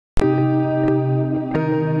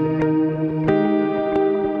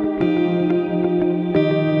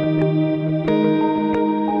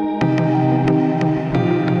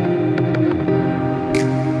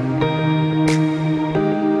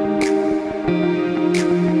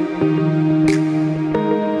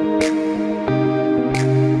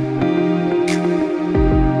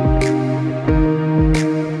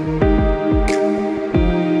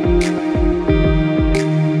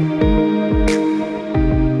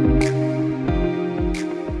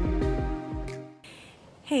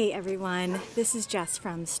this is Jess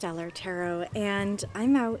from Stellar Tarot, and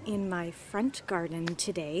I'm out in my front garden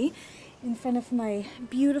today in front of my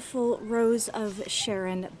beautiful Rose of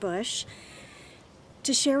Sharon bush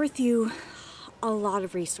to share with you a lot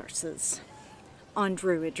of resources on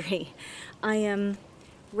Druidry. I am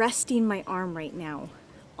resting my arm right now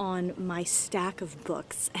on my stack of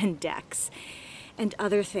books and decks and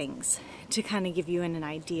other things to kind of give you an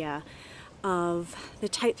idea of the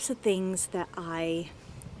types of things that I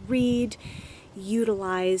read,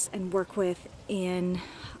 utilize, and work with in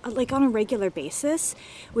on a regular basis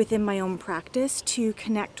within my own practice to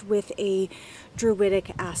connect with a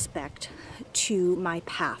druidic aspect to my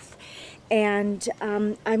path. And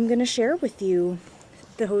I'm going to share with you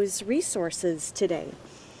those resources today.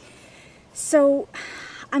 So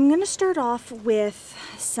I'm going to start off with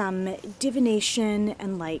some divination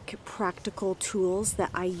and practical tools that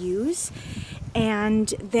I use, and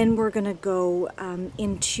then we're going to go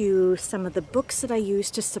into some of the books that I use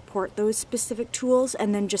to support those specific tools,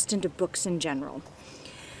 and then just into books in general.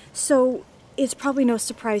 So it's probably no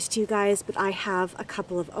surprise to you guys, but I have a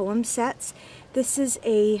couple of Ogham sets. This is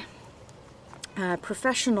a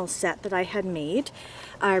professional set that I had made,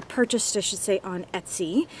 purchased I should say, on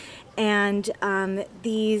Etsy, and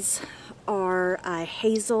these are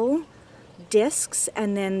hazel discs,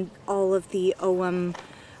 and then all of the Ogham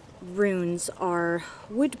runes are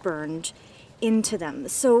wood burned into them.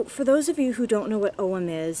 So for those of you who don't know what Ogham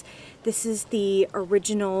is, this is the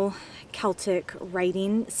original Celtic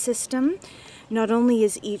writing system. Not only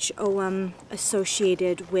is each Ogham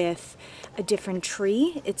associated with a different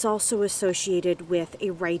tree, it's also associated with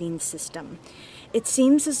a writing system. It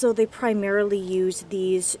seems as though they primarily use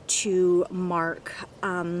these to mark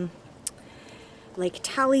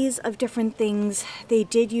tallies of different things. They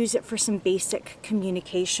did use it for some basic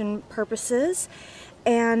communication purposes,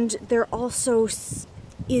 and there also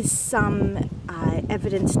is some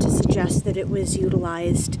evidence to suggest that it was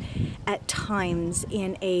utilized at times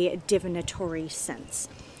in a divinatory sense.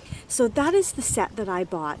 So that is the set that I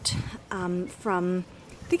bought from,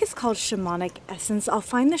 I think it's called Shamanic Essence. I'll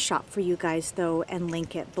find the shop for you guys though and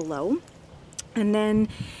link it below. And then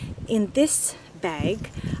in this bag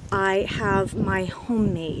I have my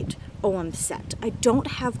homemade Ogham set. I don't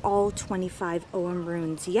have all 25 Ogham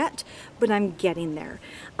runes yet, but I'm getting there.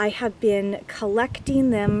 I have been collecting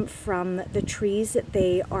them from the trees that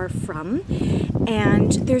they are from,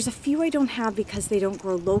 and there's a few I don't have because they don't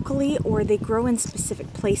grow locally, or they grow in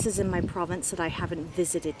specific places in my province that I haven't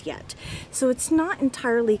visited yet. So it's not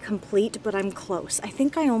entirely complete, but I'm close. I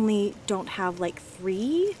think I only don't have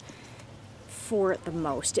 3, 4 at the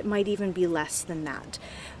most. It might even be less than that.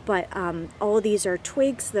 But all of these are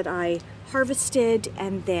twigs that I harvested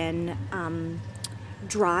and then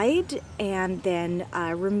dried, and then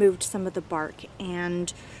removed some of the bark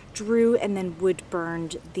and drew and then wood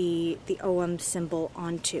burned the Ogham symbol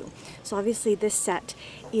onto. So obviously this set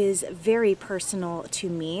is very personal to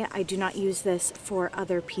me. I do not use this for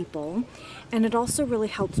other people, and it also really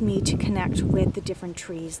helps me to connect with the different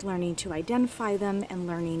trees, learning to identify them and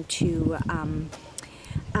learning to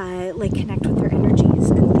connect with their energies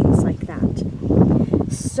and things like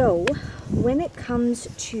that. So when it comes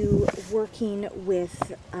to working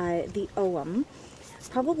with the Ogham,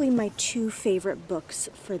 probably my 2 favorite books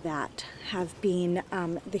for that have been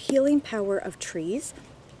The Healing Power of Trees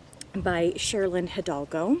by Sharlyn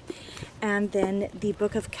Hidalgo, and then the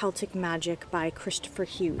Book of Celtic Magic by Kristoffer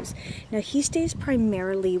Hughes. Now he stays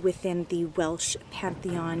primarily within the Welsh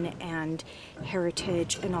pantheon and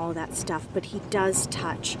heritage and all that stuff, but he does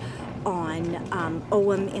touch on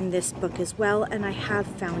Ogham in this book as well, and I have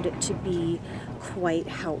found it to be quite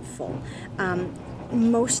helpful.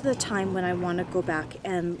 Most of the time when I want to go back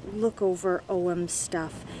and look over Ogham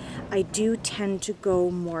stuff, I do tend to go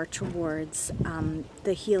more towards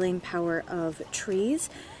the healing power of trees.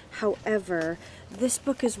 However, this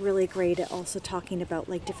book is really great at also talking about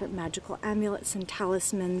different magical amulets and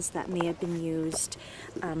talismans that may have been used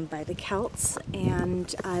by the Celts,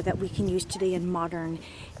 and that we can use today in modern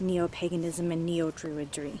neo-paganism and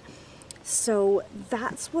neo-druidry. So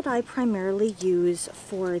that's what I primarily use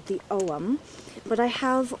for the Ogham, but I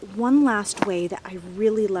have one last way that I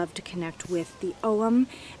really love to connect with the Ogham,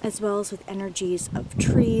 as well as with energies of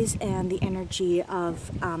trees and the energy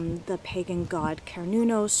of the pagan god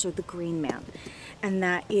Cernunnos, or the Green Man, and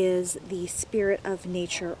that is the Spirit of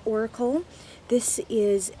Nature Oracle. This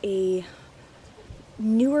is a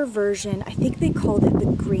newer version. I think they called it the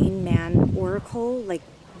Green Man Oracle,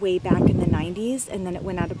 way back in the 90s, and then it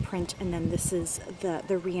went out of print, and then this is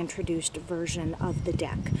the reintroduced version of the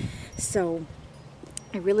deck. So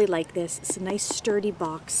I really like this. It's a nice sturdy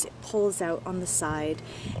box. It pulls out on the side,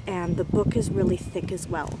 and the book is really thick as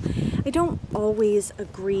well. I don't always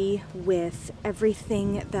agree with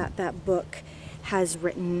everything that that book has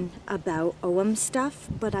written about Ogham stuff,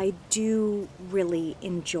 but I do really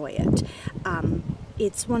enjoy it.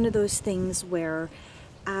 It's one of those things where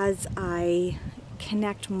as I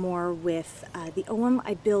connect more with the Ogham,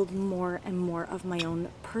 I build more and more of my own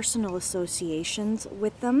personal associations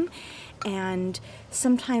with them, and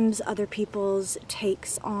sometimes other people's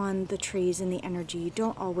takes on the trees and the energy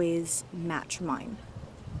don't always match mine.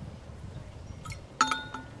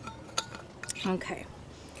 Okay.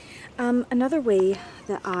 Another way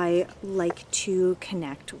that I like to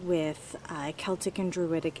connect with Celtic and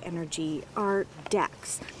Druidic energy are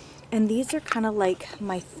decks. And these are kind of like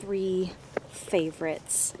my 3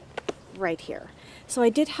 favorites right here. So I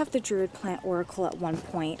did have the Druid Plant Oracle at one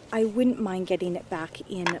point. I wouldn't mind getting it back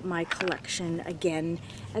in my collection again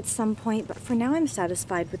at some point, but for now I'm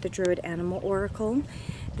satisfied with the Druid Animal Oracle.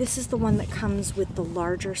 This is the one that comes with the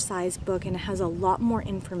larger size book, and it has a lot more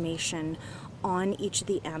information on each of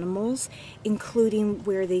the animals, including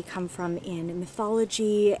where they come from in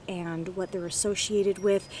mythology and what they're associated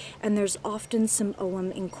with, and there's often some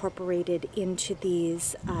Ogham incorporated into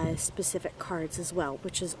these specific cards as well,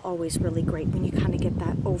 which is always really great when you kind of get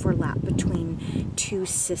that overlap between 2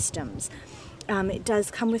 systems. It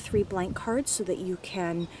does come with 3 blank cards so that you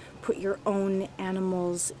can put your own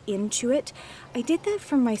animals into it. I did that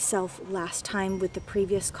for myself last time with the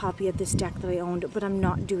previous copy of this deck that I owned, but I'm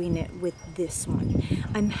not doing it with this one.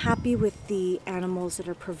 I'm happy with the animals that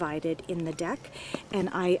are provided in the deck, and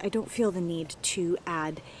I don't feel the need to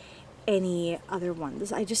add any other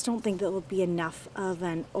ones. I just don't think that will be enough of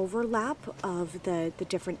an overlap of the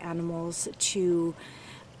different animals to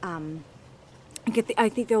I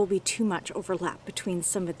think there will be too much overlap between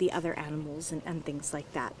some of the other animals and things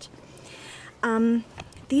like that.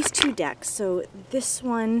 These 2 decks, so this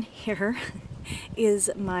one here is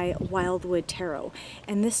my Wildwood Tarot,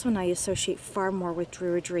 and this one I associate far more with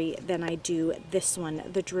Druidry than I do this one,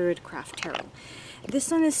 the Druidcraft Tarot. This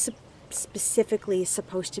one is specifically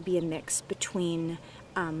supposed to be a mix between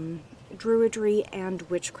Druidry and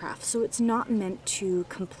witchcraft, so it's not meant to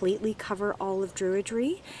completely cover all of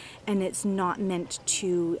Druidry, and it's not meant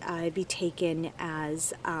to be taken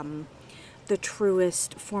as the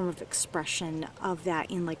truest form of expression of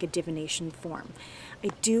that in like a divination form. I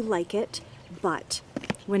do like it, but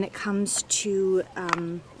when it comes to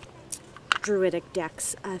Druidic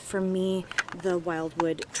decks, for me, the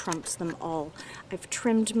Wildwood trumps them all. I've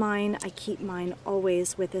trimmed mine. I keep mine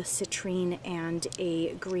always with a citrine and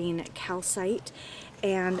a green calcite,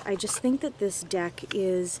 and I just think that this deck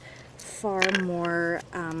is far more,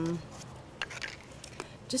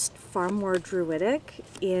 just far more Druidic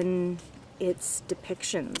in its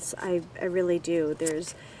depictions. I really do.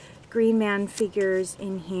 There's green man figures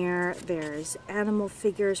in here, there's animal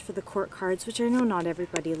figures for the court cards, which I know not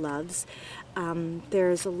everybody loves.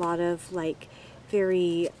 There's a lot of like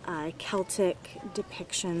very Celtic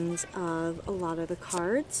depictions of a lot of the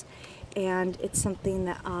cards, and it's something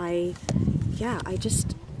that I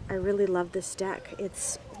really love this deck.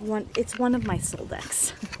 It's one of my soul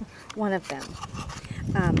decks, one of them.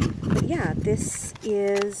 But yeah, this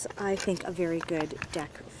is, I think, a very good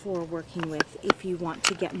deck for working with if you want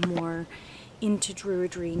to get more into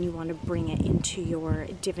Druidry and you want to bring it into your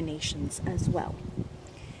divinations as well.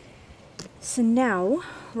 So now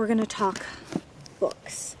we're going to talk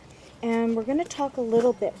books, and we're going to talk a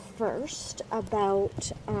little bit first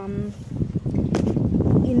about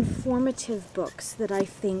informative books that I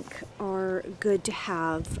think are good to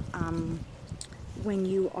have when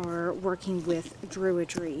you are working with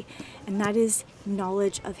Druidry, and that is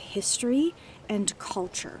knowledge of history and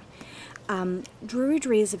culture.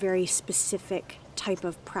 Druidry is a very specific type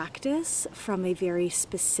of practice from a very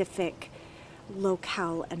specific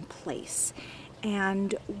locale and place,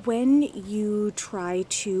 and when you try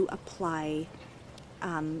to apply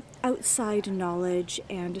outside knowledge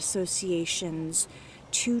and associations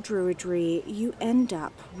to Druidry, you end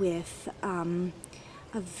up with a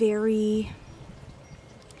very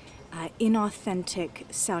inauthentic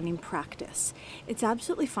sounding practice. It's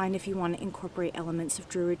absolutely fine if you want to incorporate elements of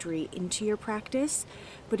Druidry into your practice,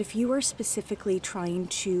 but if you are specifically trying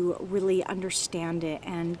to really understand it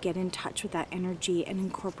and get in touch with that energy and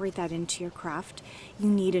incorporate that into your craft, you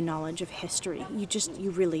need a knowledge of history.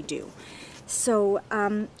 You really do. So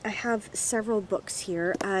I have several books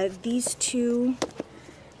here. These 2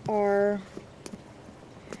 are,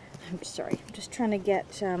 I'm sorry, I'm just trying to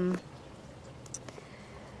get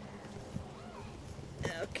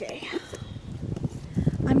okay.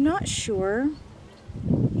 I'm not sure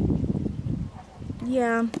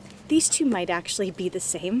Yeah, these two might actually be the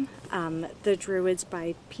same. The Druids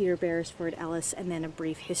by Peter Berresford Ellis, and then A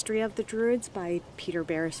Brief History of the Druids by Peter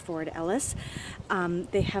Berresford Ellis.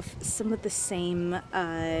 They have some of the same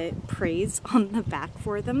praise on the back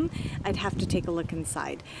for them. I'd have to take a look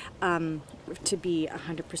inside to be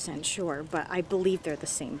 100% sure, but I believe they're the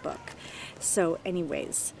same book. So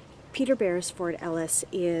anyways, Peter Berresford Ellis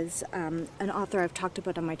is an author I've talked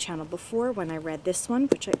about on my channel before when I read this one,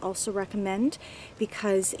 which I also recommend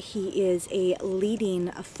because he is a leading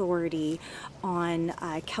authority on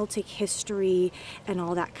Celtic history and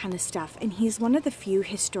all that kind of stuff. And he's one of the few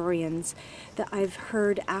historians that I've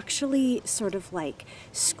heard actually sort of like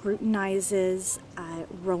scrutinizes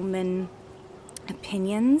Roman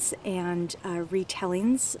opinions and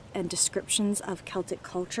retellings and descriptions of Celtic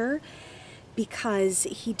culture, because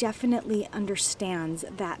he definitely understands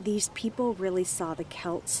that these people really saw the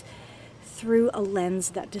Celts through a lens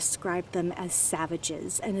that described them as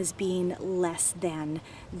savages and as being less than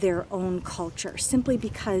their own culture, simply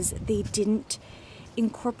because they didn't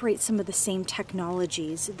incorporate some of the same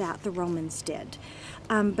technologies that the Romans did.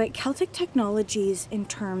 But Celtic technologies in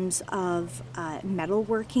terms of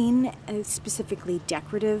metalworking, specifically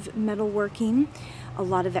decorative metalworking, a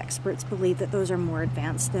lot of experts believe that those are more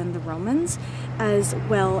advanced than the Romans, as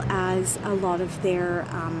well as a lot of their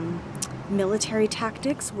military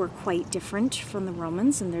tactics were quite different from the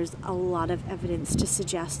Romans, and there's a lot of evidence to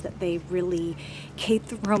suggest that they really gave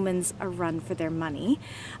the Romans a run for their money.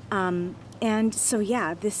 And so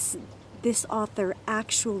yeah, this author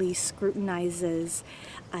actually scrutinizes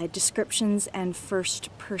descriptions and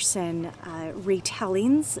first-person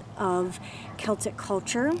retellings of Celtic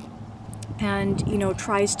culture, and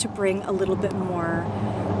tries to bring a little bit more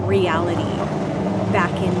reality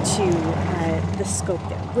back into the scope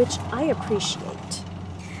there, which I appreciate.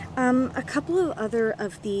 A couple of other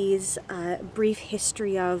of these brief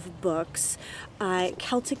history of books,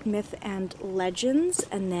 Celtic Myth and Legends,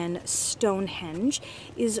 and then Stonehenge,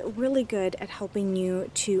 is really good at helping you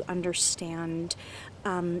to understand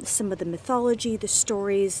some of the mythology, the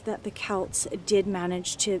stories that the Celts did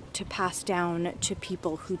manage to pass down to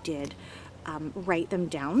people who did write them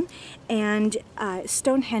down. And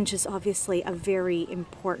Stonehenge is obviously a very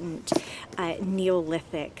important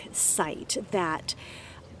Neolithic site that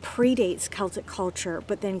predates Celtic culture,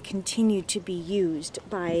 but then continued to be used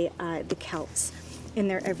by the Celts in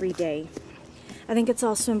their everyday. I think it's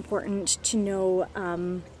also important to know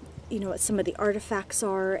what some of the artifacts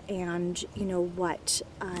are, and what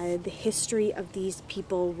the history of these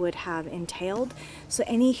people would have entailed. So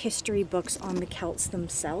any history books on the Celts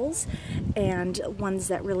themselves, and ones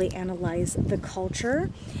that really analyze the culture,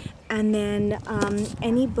 and then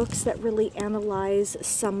any books that really analyze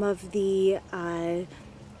some of the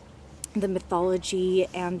mythology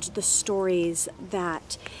and the stories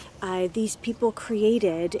that these people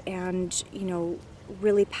created and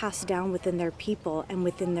really passed down within their people and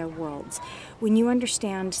within their worlds. When you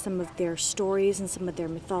understand some of their stories and some of their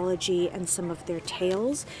mythology and some of their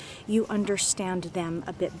tales, you understand them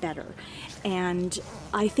a bit better. And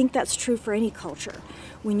I think that's true for any culture.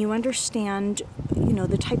 When you understand,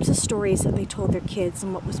 the types of stories that they told their kids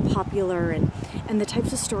and what was popular, and the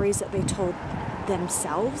types of stories that they told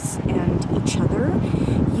themselves and each other,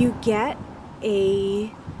 you get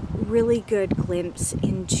a really good glimpse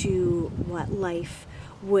into what life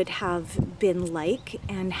would have been like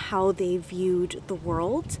and how they viewed the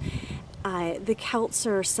world. The Celts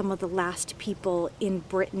are some of the last people in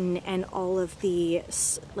Britain and all of the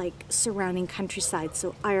surrounding countryside,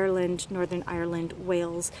 so Ireland, Northern Ireland,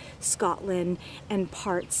 Wales, Scotland, and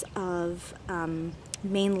parts of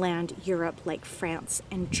mainland Europe like France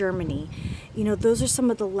and Germany. Those are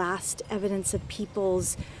some of the last evidence of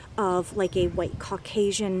peoples of like a white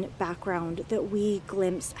Caucasian background that we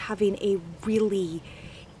glimpse having a really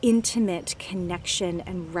intimate connection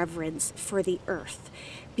and reverence for the earth.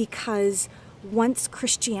 Because once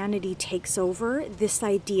Christianity takes over, this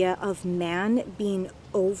idea of man being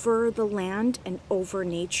over the land and over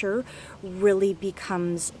nature really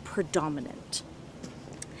becomes predominant.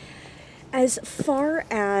 As far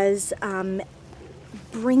as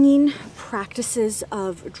bringing practices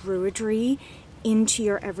of Druidry into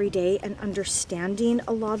your everyday and understanding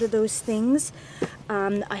a lot of those things,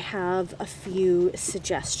 I have a few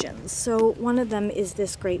suggestions. So one of them is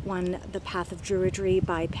this great one, The Path of Druidry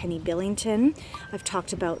by Penny Billington. I've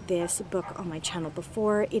talked about this book on my channel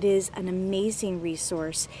before. It is an amazing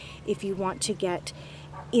resource if you want to get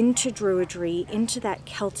into Druidry, into that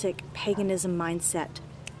Celtic paganism mindset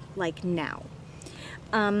like now.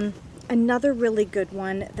 Another really good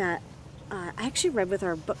one that I actually read with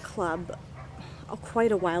our book club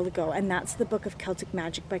quite a while ago, and that's the Book of Celtic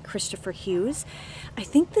Magic by Kristoffer Hughes. I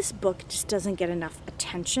think this book just doesn't get enough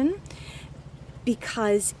attention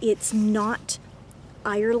because it's not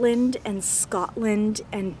Ireland and Scotland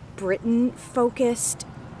and Britain focused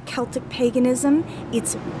Celtic paganism.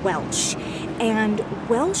 It's Welsh, and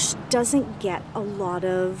Welsh doesn't get a lot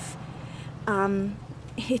of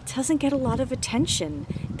attention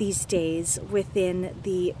these days within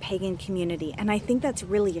the pagan community, and I think that's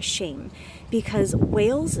really a shame, because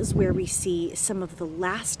Wales is where we see some of the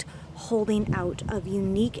last holding out of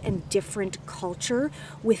unique and different culture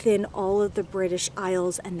within all of the British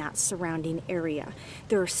Isles and that surrounding area.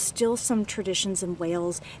 There are still some traditions in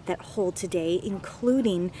Wales that hold today,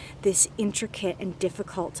 including this intricate and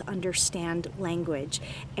difficult to understand language.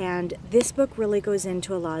 And this book really goes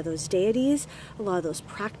into a lot of those deities, a lot of those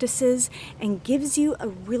practices, and gives you a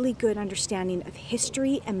really good understanding of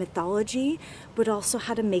history and mythology, but also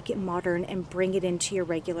how to make it modern and bring it into your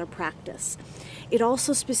regular practice. It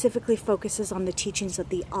also specifically focuses on the teachings of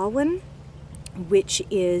the Awen, which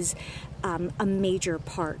is a major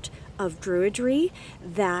part of Druidry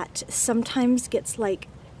that sometimes gets like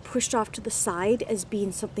pushed off to the side as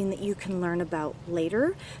being something that you can learn about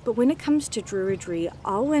later. But when it comes to Druidry,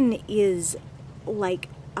 Awen is like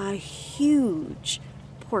a huge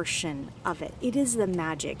portion of it. It is the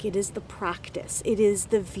magic, it is the practice, it is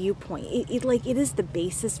the viewpoint, it is the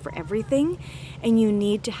basis for everything, and you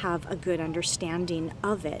need to have a good understanding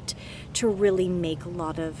of it to really make a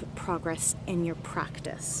lot of progress in your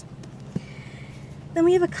practice. Then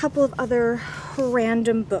we have a couple of other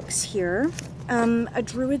random books here. A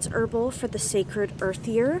Druid's Herbal for the Sacred Earth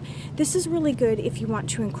Year. This is really good if you want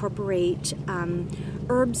to incorporate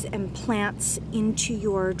herbs and plants into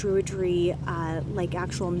your Druidry, like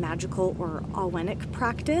actual magical or Awenic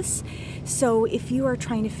practice. So if you are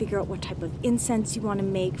trying to figure out what type of incense you want to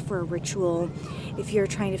make for a ritual, if you're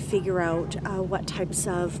trying to figure out what types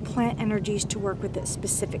of plant energies to work with at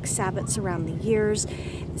specific Sabbats around the years,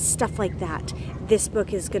 stuff like that, this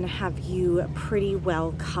book is going to have you pretty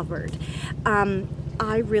well covered.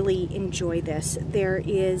 I really enjoy this. There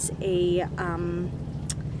is a,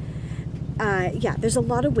 there's a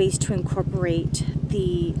lot of ways to incorporate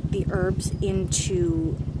the herbs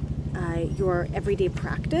into your everyday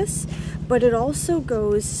practice, but it also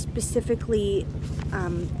goes specifically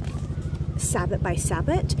Sabbat by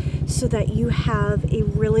Sabbat, so that you have a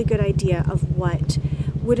really good idea of what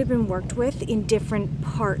would have been worked with in different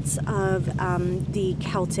parts of the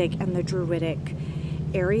Celtic and the Druidic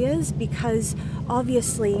areas, because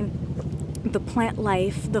obviously the plant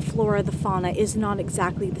life, the flora, the fauna is not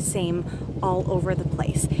exactly the same all over the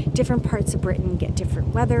place. Different parts of Britain get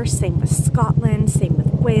different weather, same with Scotland, same with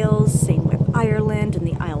Wales, same with Ireland and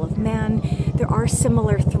the Isle of Man. There are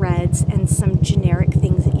similar threads and some generic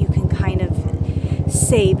things that you can kind of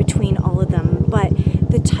say between all of them, but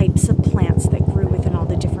the types of plants that grew within all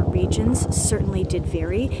the different regions certainly did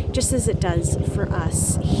vary, just as it does for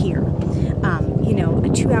us here. You know, a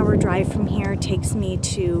 2-hour drive from here takes me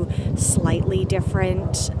to slightly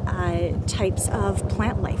different types of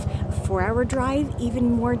plant life. A 4-hour drive,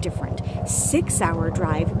 even more different. 6-hour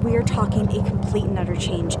drive, we are talking a complete and utter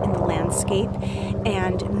change in the landscape,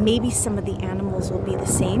 and maybe some of the animals will be the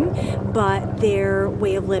same, but their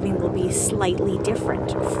way of living will be slightly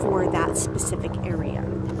different for that specific area.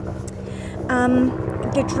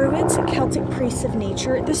 The Druids, Celtic Priests of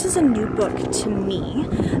Nature. This is a new book to me,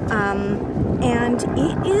 and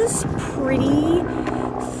it is pretty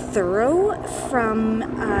thorough from,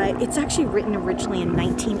 it's actually written originally in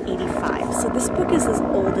 1985, so this book is as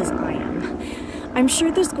old as I am. I'm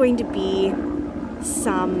sure there's going to be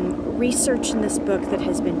some research in this book that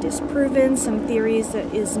has been disproven, some theories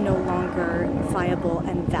that is no longer viable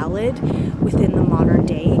and valid within the modern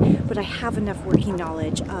day, but I have enough working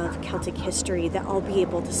knowledge of Celtic history that I'll be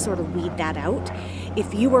able to sort of weed that out.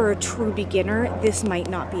 If you are a true beginner, this might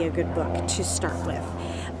not be a good book to start with.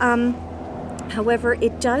 However,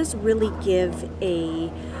 it does really give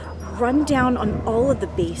a rundown on all of the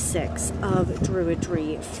basics of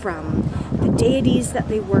Druidry, from the deities that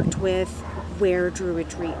they worked with, where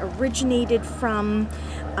Druidry originated from,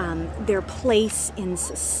 their place in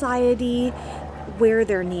society, where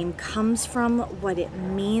their name comes from, what it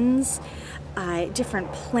means,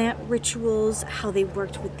 different plant rituals, how they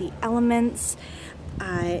worked with the elements,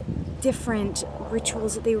 different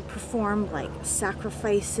rituals that they would perform, like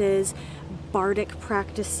sacrifices, bardic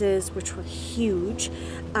practices, which were huge,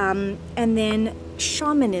 and then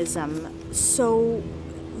shamanism. So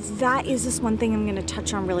that is just one thing I'm going to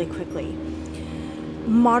touch on really quickly.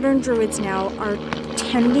 Modern Druids now are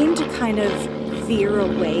tending to kind of veer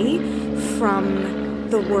away from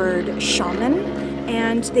the word shaman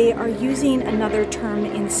and they are using another term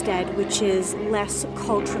instead, which is less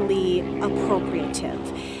culturally appropriative,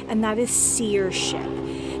 and that is seership.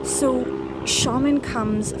 So shaman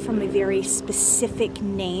comes from a very specific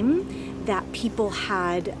name that people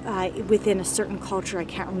had within a certain culture. I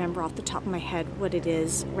can't remember off the top of my head what it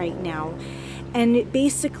is right now. And it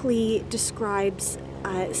basically describes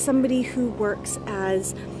somebody who works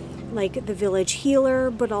as like the village healer,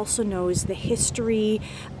 but also knows the history,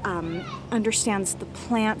 understands the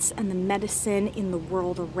plants and the medicine in the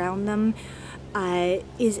world around them,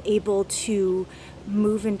 is able to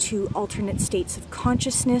move into alternate states of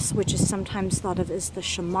consciousness, which is sometimes thought of as the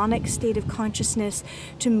shamanic state of consciousness,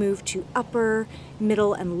 to move to upper,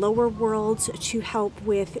 middle, and lower worlds to help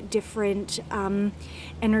with different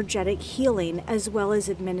energetic healing, as well as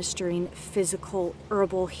administering physical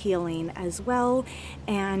herbal healing as well,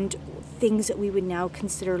 and things that we would now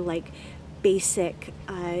consider like basic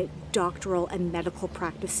doctoral and medical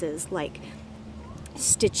practices, like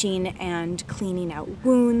stitching and cleaning out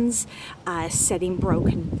wounds, setting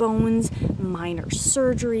broken bones, minor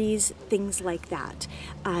surgeries, things like that.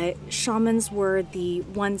 Shamans were the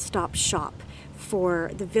one-stop shop for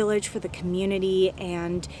the village, for the community,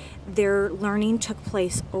 and their learning took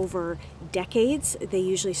place over decades. They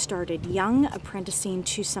usually started young, apprenticing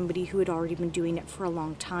to somebody who had already been doing it for a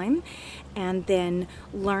long time, and then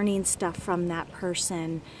learning stuff from that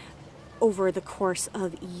person over the course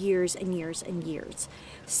of years and years and years.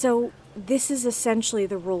 So this is essentially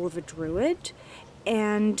the role of a druid,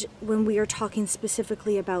 and when we are talking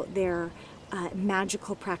specifically about their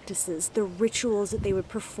magical practices, the rituals that they would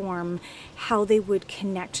perform, how they would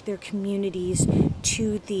connect their communities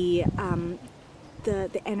to the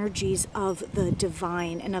energies of the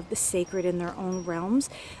divine and of the sacred in their own realms,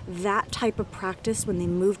 that type of practice, when they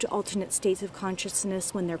move to alternate states of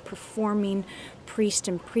consciousness, when they're performing priest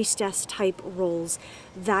and priestess type roles,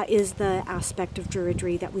 that is the aspect of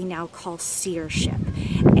Druidry that we now call seership.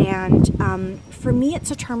 And for me,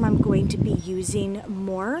 it's a term I'm going to be using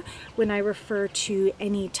more when I refer to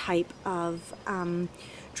any type of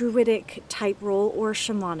Druidic type role or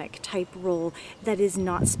shamanic type role that is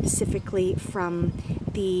not specifically from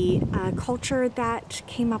the culture that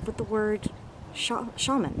came up with the word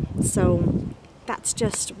shaman. So that's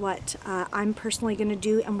just what I'm personally going to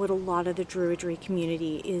do, and what a lot of the Druidry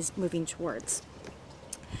community is moving towards.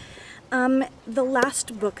 The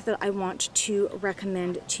last book that I want to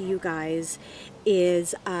recommend to you guys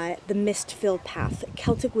is The Mist-Filled Path,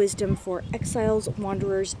 Celtic Wisdom for Exiles,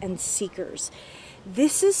 Wanderers, and Seekers.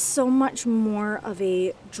 This is so much more of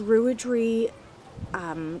a Druidry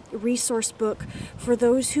resource book for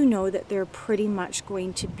those who know that they're pretty much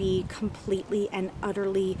going to be completely and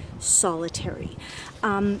utterly solitary.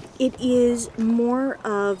 It is more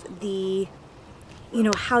of the,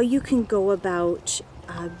 how you can go about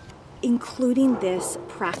including this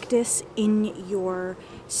practice in your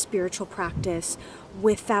spiritual practice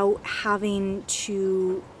without having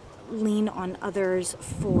to lean on others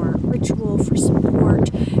for ritual, for support,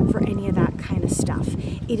 for any of that kind of stuff.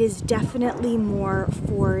 It is definitely more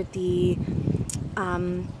for the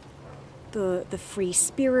free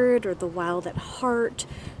spirit or the wild at heart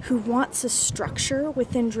who wants a structure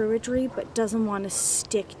within Druidry but doesn't want to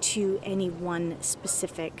stick to any one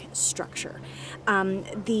specific structure.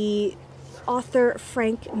 The author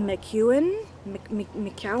Frank MacEowen,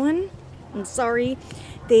 I'm sorry,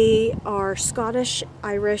 they are Scottish,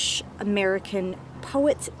 Irish, American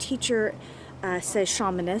poet, teacher, says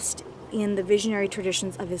shamanist in the visionary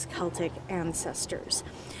traditions of his Celtic ancestors.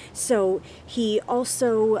 So he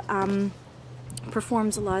also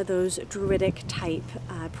performs a lot of those Druidic type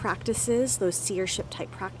practices, those seership type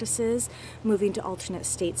practices, moving to alternate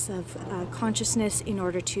states of consciousness in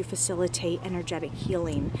order to facilitate energetic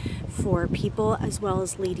healing for people, as well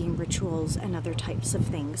as leading rituals and other types of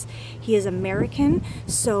things. He is American,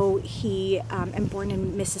 so he, and born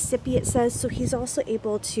in Mississippi it says, so he's also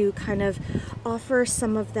able to kind of offer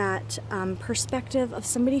some of that perspective of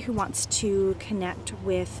somebody who wants to connect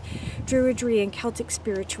with Druidry and Celtic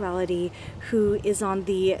spirituality, who is on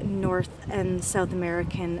the North and South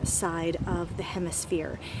American side of the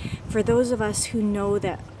hemisphere. For those of us who know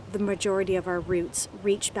that the majority of our roots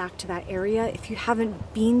reach back to that area, if you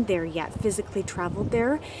haven't been there yet, physically traveled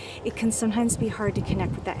there, it can sometimes be hard to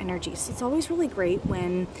connect with that energy. So it's always really great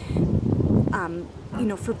when,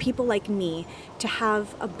 for people like me, to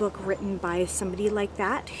have a book written by somebody like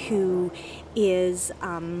that who is,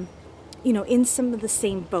 in some of the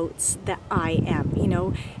same boats that I am,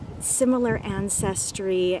 similar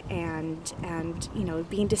ancestry and you know,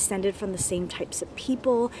 being descended from the same types of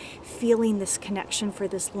people, feeling this connection for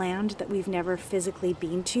this land that we've never physically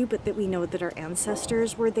been to, but that we know that our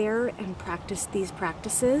ancestors were there and practiced these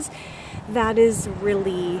practices. That is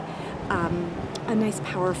really a nice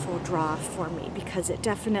powerful draw for me, because it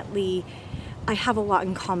definitely, I have a lot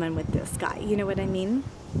in common with this guy, you know what I mean?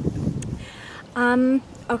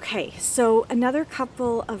 Okay, so another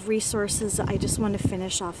couple of resources I just want to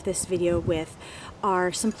finish off this video with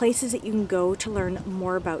are some places that you can go to learn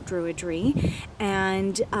more about Druidry,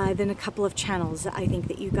 and then a couple of channels that I think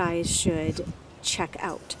that you guys should check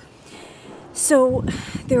out. So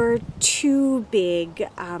there are two big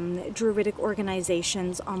Druidic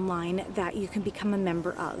organizations online that you can become a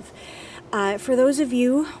member of. For those of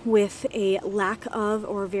you with a lack of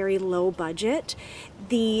or very low budget,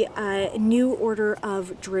 the New Order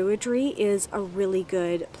of Druidry is a really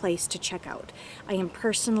good place to check out. I am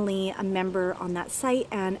personally a member on that site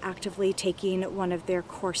and actively taking one of their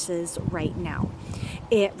courses right now.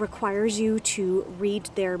 It requires you to read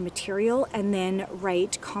their material and then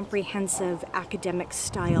write comprehensive academic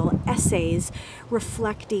style essays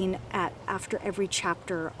reflecting after every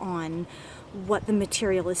chapter on what the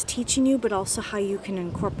material is teaching you, but also how you can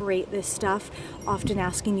incorporate this stuff, often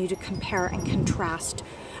asking you to compare and contrast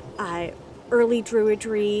early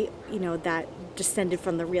Druidry, you know, that descended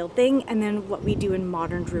from the real thing, and then what we do in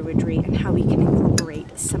modern Druidry and how we can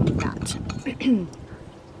incorporate some of that.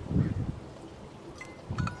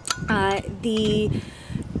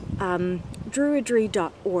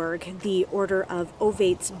 Druidry.org, the Order of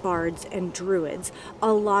Ovates, Bards, and Druids,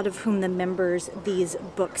 a lot of whom the members these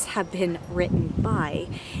books have been written by,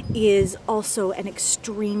 is also an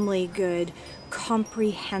extremely good,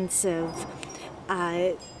 comprehensive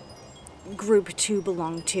group to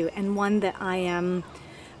belong to, and one that I am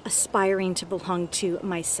aspiring to belong to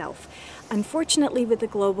myself. Unfortunately, with the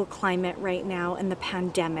global climate right now and the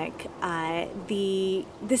pandemic,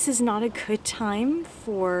 this is not a good time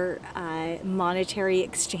for monetary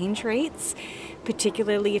exchange rates,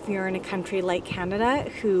 particularly if you're in a country like Canada,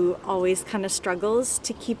 who always kind of struggles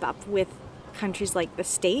to keep up with countries like the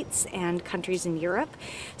States and countries in Europe.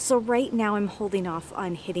 So right now I'm holding off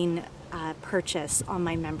on hitting purchase on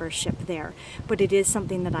my membership there, but it is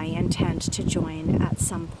something that I intend to join at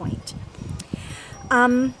some point.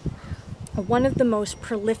 One of the most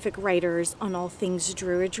prolific writers on all things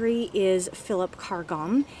Druidry is Philip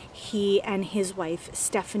carr-gomm. He and his wife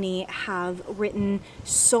Stephanie have written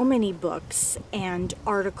so many books and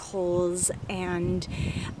articles and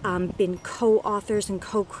been co-authors and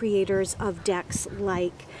co-creators of decks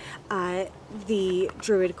like the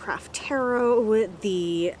Druidcraft Tarot,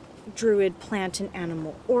 the Druid Plant and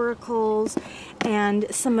Animal Oracles, and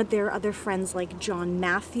some of their other friends like John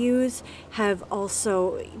Matthews have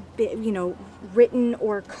also been, you know, written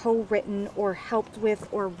or co-written or helped with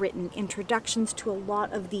or written introductions to a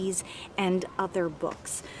lot of these and other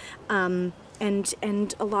books, and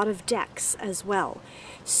a lot of decks as well.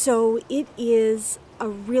 So it is a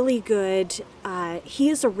really good, he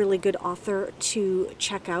is a really good author to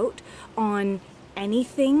check out on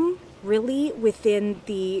anything really within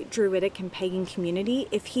the Druidic and pagan community.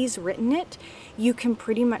 If he's written it, you can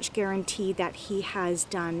pretty much guarantee that he has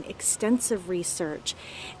done extensive research,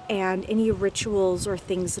 and any rituals or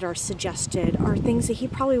things that are suggested are things that he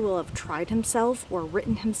probably will have tried himself or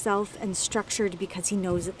written himself and structured because he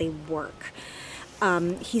knows that they work.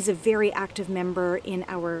 He's a very active member in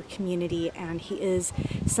our community, and he is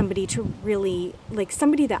somebody to really, like,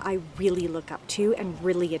 somebody that I really look up to and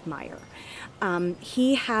really admire.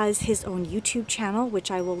 He has his own YouTube channel,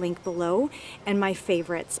 which I will link below, and my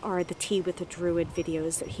favorites are the Tea with a Druid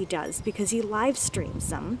videos that he does, because he live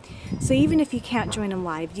streams them. So even if you can't join him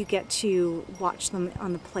live, you get to watch them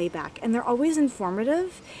on the playback, and they're always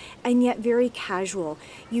informative and yet very casual.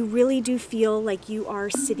 You really do feel like you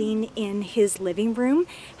are sitting in his living room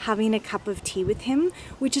having a cup of tea with him,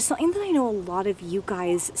 which is something that I know a lot of you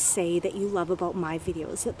guys say that you love about my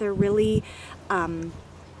videos, that they're really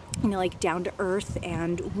you know, like down to earth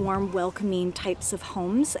and warm, welcoming types of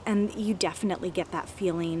homes, and you definitely get that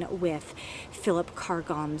feeling with Philip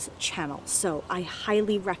carr-gomm's channel. So I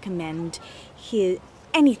highly recommend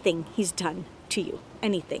anything he's done to you,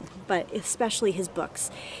 anything, but especially his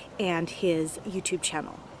books and his YouTube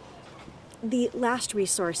channel. The last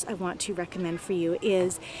resource I want to recommend for you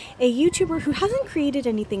is a YouTuber who hasn't created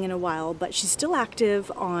anything in a while, but she's still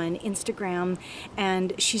active on Instagram,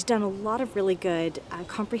 and she's done a lot of really good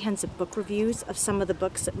comprehensive book reviews of some of the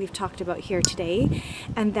books that we've talked about here today,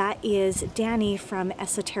 and that is Danny from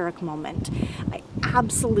Esoteric Moment. I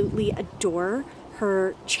absolutely adore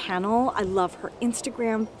her channel. I love her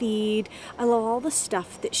Instagram feed. I love all the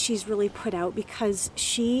stuff that she's really put out because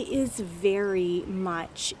she is very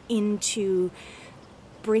much into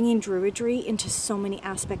bringing Druidry into so many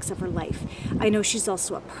aspects of her life. I know she's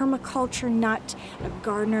also a permaculture nut, a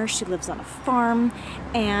gardener. She lives on a farm,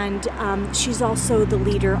 and she's also the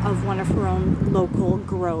leader of one of her own local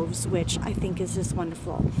groves, which I think is just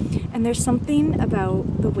wonderful. And there's something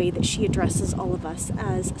about the way that she addresses all of us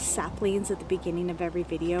as saplings at the beginning of every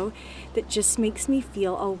video that just makes me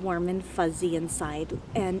feel all warm and fuzzy inside.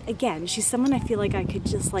 And again, she's someone I feel like I could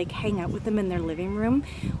just like hang out with them in their living room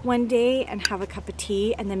one day and have a cup of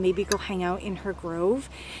tea, and then maybe go hang out in her grove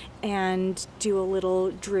and do a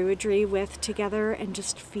little Druidry with together and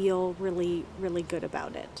just feel really, really good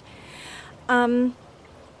about it.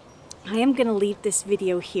 I am going to leave this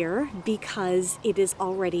video here because it is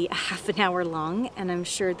already a half an hour long, and I'm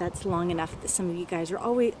sure that's long enough that some of you guys are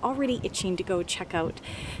already itching to go check out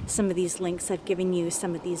some of these links I've given you,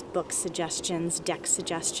 some of these book suggestions, deck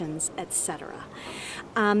suggestions, etc.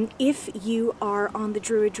 If you are on the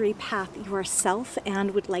Druidry path yourself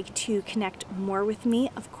and would like to connect more with me,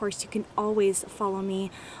 of course you can always follow me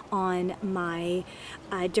on my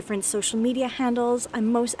different social media handles.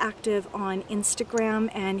 I'm most active on Instagram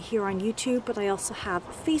and here on YouTube, but I also have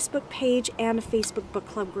a Facebook page and a Facebook book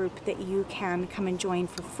club group that you can come and join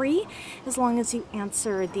for free as long as you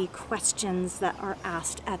answer the questions that are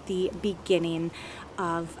asked at the beginning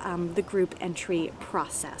of the group entry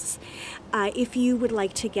process. If you would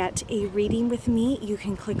like to get a reading with me, you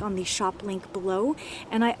can click on the shop link below,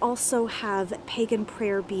 and I also have pagan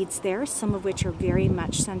prayer beads there, some of which are very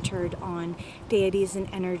much centered on deities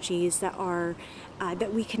and energies that are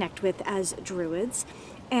that we connect with as Druids.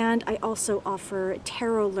 And I also offer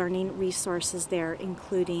tarot learning resources there,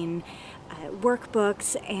 including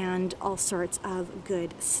workbooks and all sorts of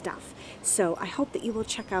good stuff. So I hope that you will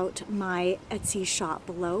check out my Etsy shop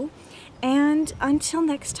below. And until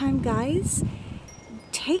next time, guys,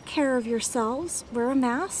 take care of yourselves, wear a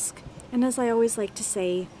mask, and as I always like to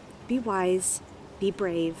say, be wise, be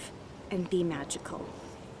brave, and be magical.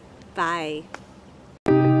 Bye.